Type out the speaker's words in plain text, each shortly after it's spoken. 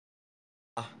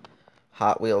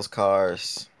Hot Wheels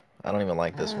cars. I don't even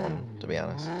like this one, to be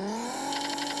honest.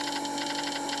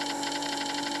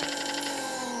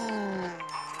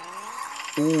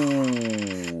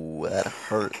 Ooh, that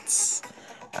hurts.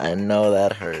 I know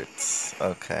that hurts.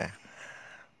 Okay.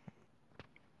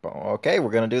 Okay,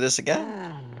 we're gonna do this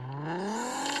again.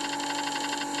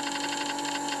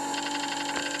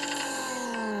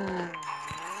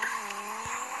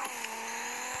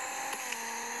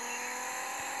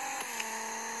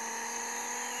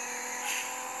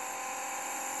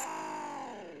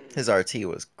 His RT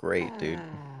was great, dude.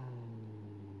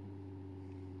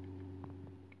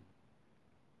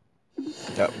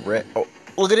 Rip. Oh,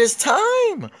 look at his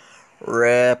time!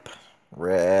 Rip.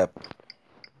 Rip.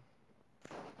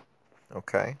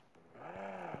 Okay.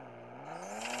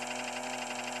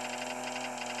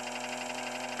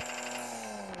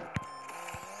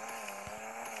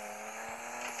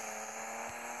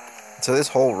 So this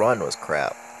whole run was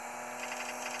crap.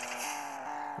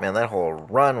 Man, that whole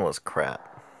run was crap.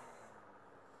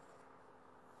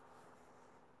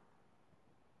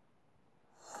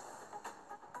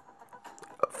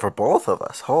 For both of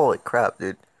us. Holy crap,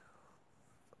 dude.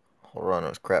 Whole run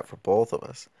was crap for both of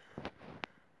us.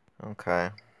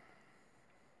 Okay.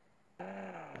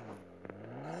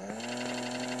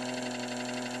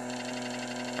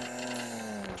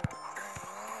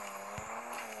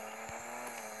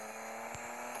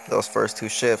 Those first two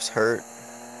shifts hurt.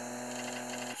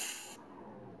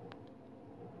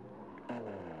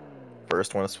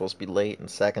 First one is supposed to be late, and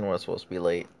second one is supposed to be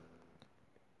late.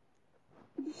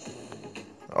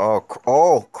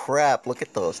 Oh crap, look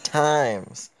at those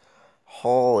times.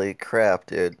 Holy crap,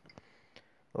 dude.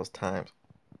 Those times.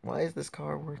 Why is this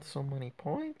car worth so many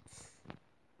points?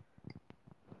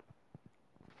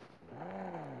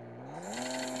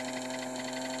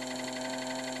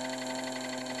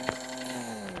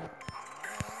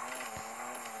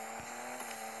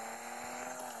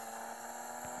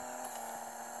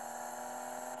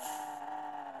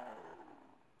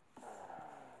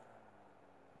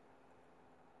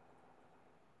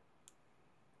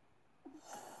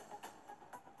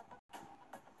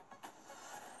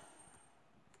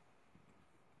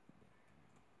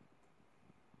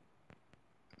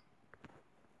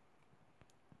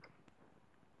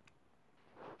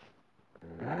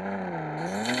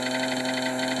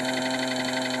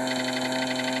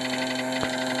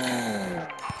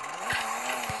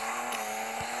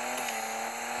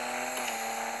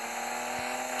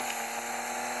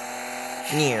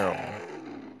 Meow.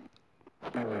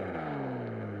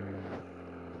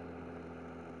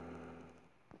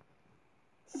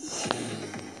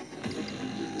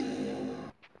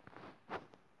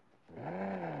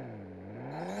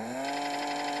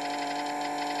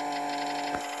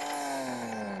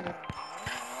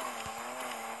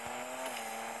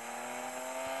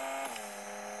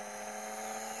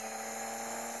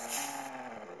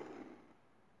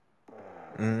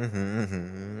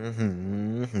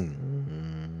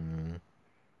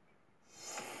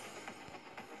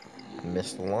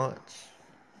 Missed the launch.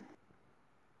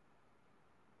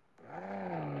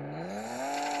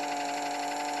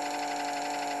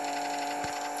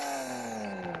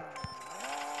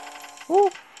 Woo.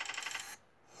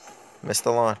 Missed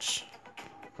the launch.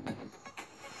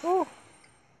 Woo.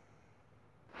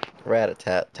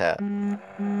 Rat-a-tat-tat.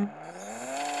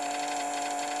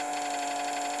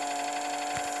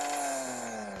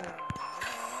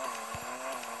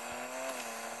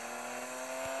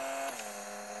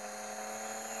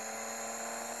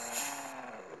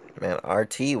 Man,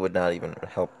 RT would not even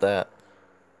help that.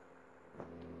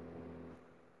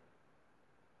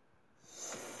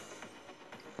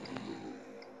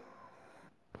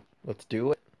 Let's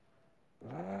do it.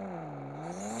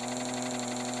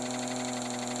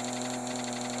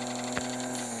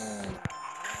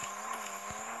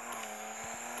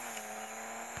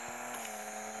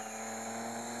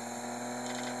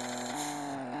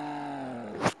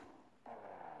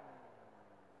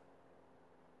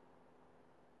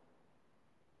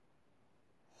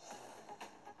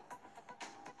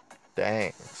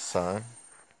 Dang, son.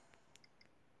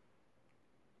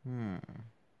 Hmm.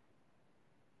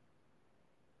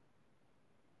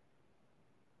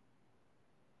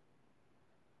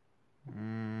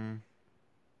 Hmm.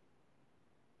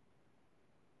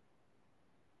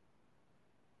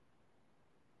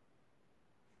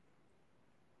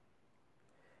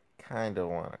 Kinda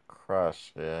wanna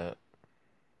crush it.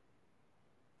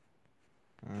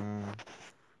 Hmm.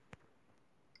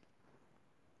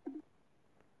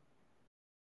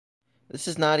 This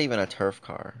is not even a turf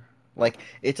car. Like,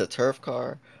 it's a turf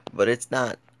car, but it's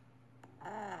not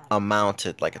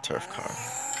mounted like a turf car.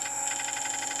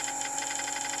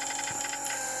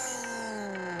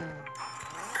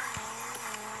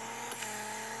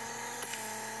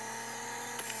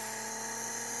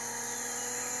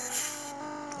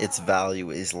 its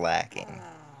value is lacking.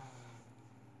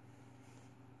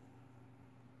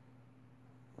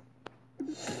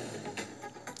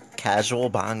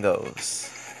 Casual bongos.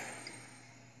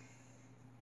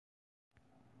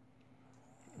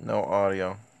 No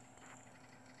audio.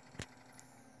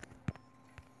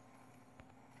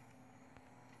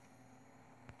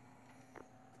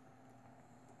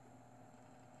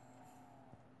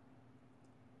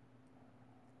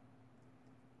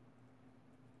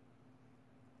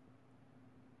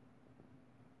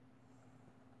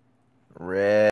 Red.